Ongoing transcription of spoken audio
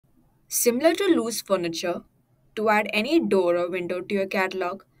Similar to loose furniture, to add any door or window to your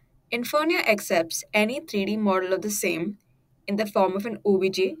catalog, Infurnia accepts any 3D model of the same in the form of an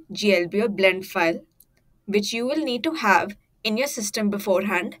OBJ, GLB, or blend file, which you will need to have in your system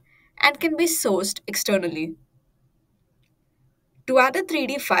beforehand and can be sourced externally. To add a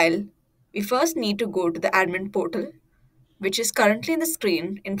 3D file, we first need to go to the admin portal, which is currently in the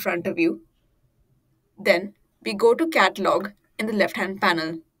screen in front of you. Then we go to Catalog in the left hand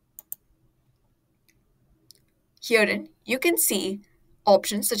panel. Herein, you can see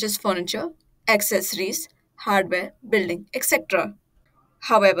options such as furniture, accessories, hardware, building, etc.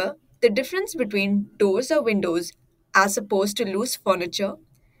 However, the difference between doors or windows as opposed to loose furniture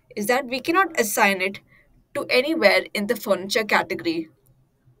is that we cannot assign it to anywhere in the furniture category.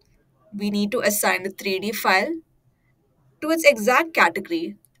 We need to assign the 3D file to its exact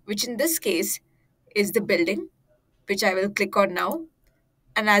category, which in this case is the building, which I will click on now.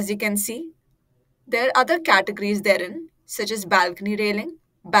 And as you can see, there are other categories therein, such as balcony railing,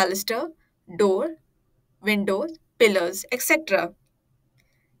 baluster, door, windows, pillars, etc.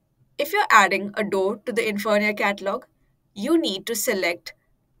 If you're adding a door to the Infurnia catalog, you need to select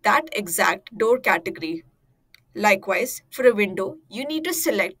that exact door category. Likewise, for a window, you need to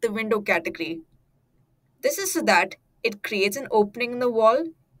select the window category. This is so that it creates an opening in the wall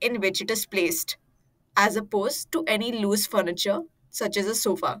in which it is placed, as opposed to any loose furniture such as a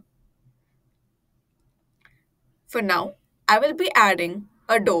sofa. For now, I will be adding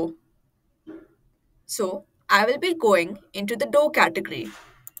a door. So, I will be going into the door category.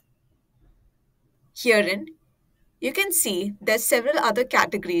 Herein, you can see there's several other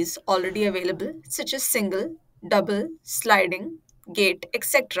categories already available such as single, double, sliding, gate,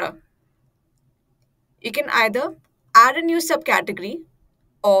 etc. You can either add a new subcategory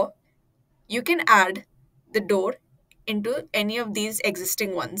or you can add the door into any of these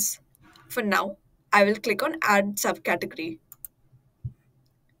existing ones. For now, I will click on add subcategory.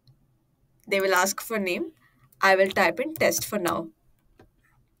 They will ask for name. I will type in test for now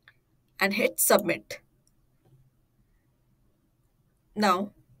and hit submit.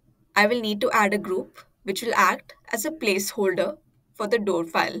 Now, I will need to add a group which will act as a placeholder for the door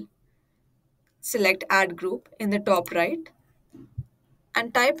file. Select add group in the top right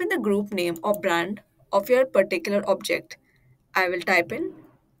and type in the group name or brand of your particular object. I will type in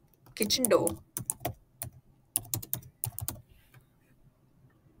kitchen door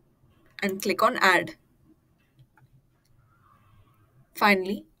and click on add.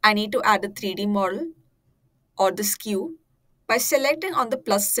 Finally, I need to add a 3D model or the SKU by selecting on the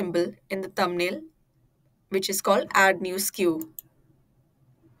plus symbol in the thumbnail, which is called add new SKU.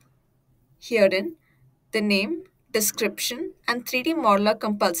 Herein, the name, description, and 3D model are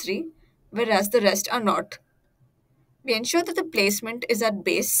compulsory, whereas the rest are not. We ensure that the placement is at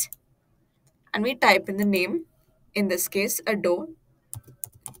base and we type in the name, in this case, a door,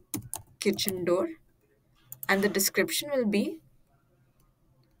 kitchen door, and the description will be,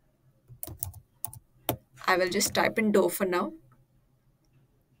 I will just type in door for now.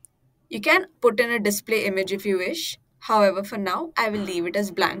 You can put in a display image if you wish. However, for now, I will leave it as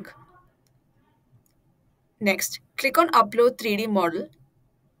blank. Next, click on Upload 3D Model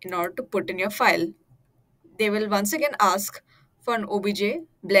in order to put in your file. They will once again ask for an OBJ,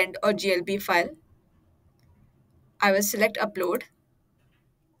 blend, or GLB file. I will select Upload,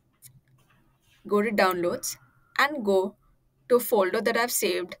 go to Downloads, and go to a folder that I've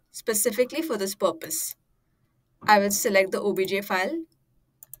saved specifically for this purpose. I will select the OBJ file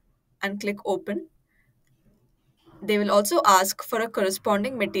and click Open. They will also ask for a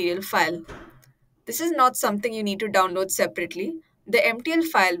corresponding material file. This is not something you need to download separately. The MTL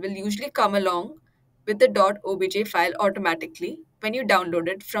file will usually come along with the .obj file automatically when you download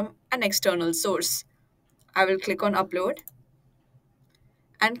it from an external source. I will click on Upload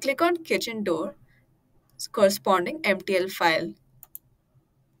and click on Kitchen Door corresponding MTL file.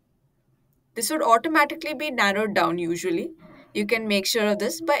 This would automatically be narrowed down usually. You can make sure of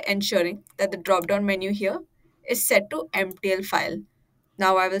this by ensuring that the drop-down menu here is set to MTL file.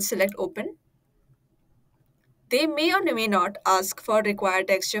 Now I will select Open. They may or may not ask for required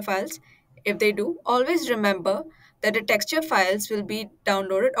texture files. If they do, always remember that the texture files will be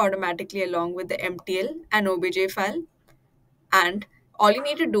downloaded automatically along with the MTL and OBJ file. And all you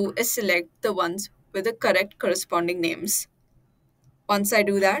need to do is select the ones with the correct corresponding names. Once I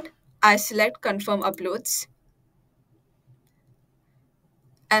do that, I select Confirm Uploads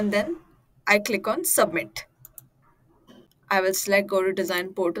and then I click on Submit. I will select Go to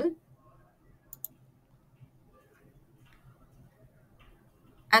Design Portal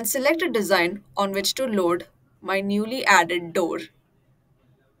and select a design on which to load my newly added door.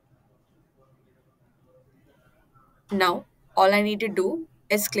 Now, all I need to do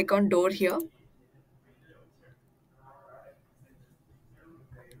is click on door here,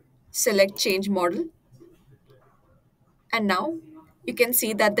 select change model, and now you can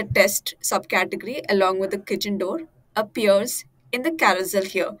see that the test subcategory along with the kitchen door appears in the carousel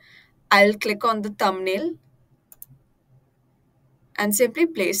here. I'll click on the thumbnail and simply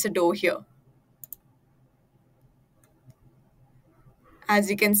place the door here. As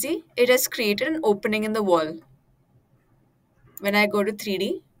you can see, it has created an opening in the wall. When I go to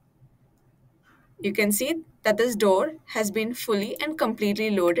 3D, you can see that this door has been fully and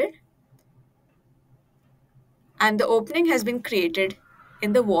completely loaded and the opening has been created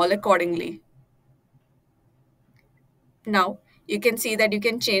in the wall accordingly. Now, you can see that you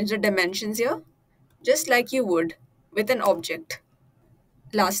can change the dimensions here just like you would with an object.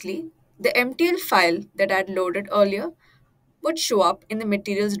 Lastly, the MTL file that I had loaded earlier would show up in the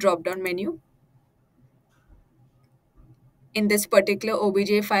materials drop-down menu. In this particular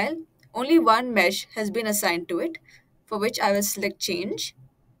OBJ file, only one mesh has been assigned to it, for which I will select change,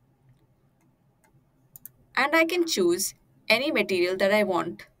 and I can choose any material that I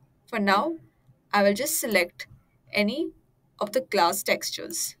want. For now, I will just select any of the glass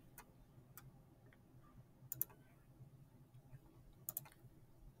textures.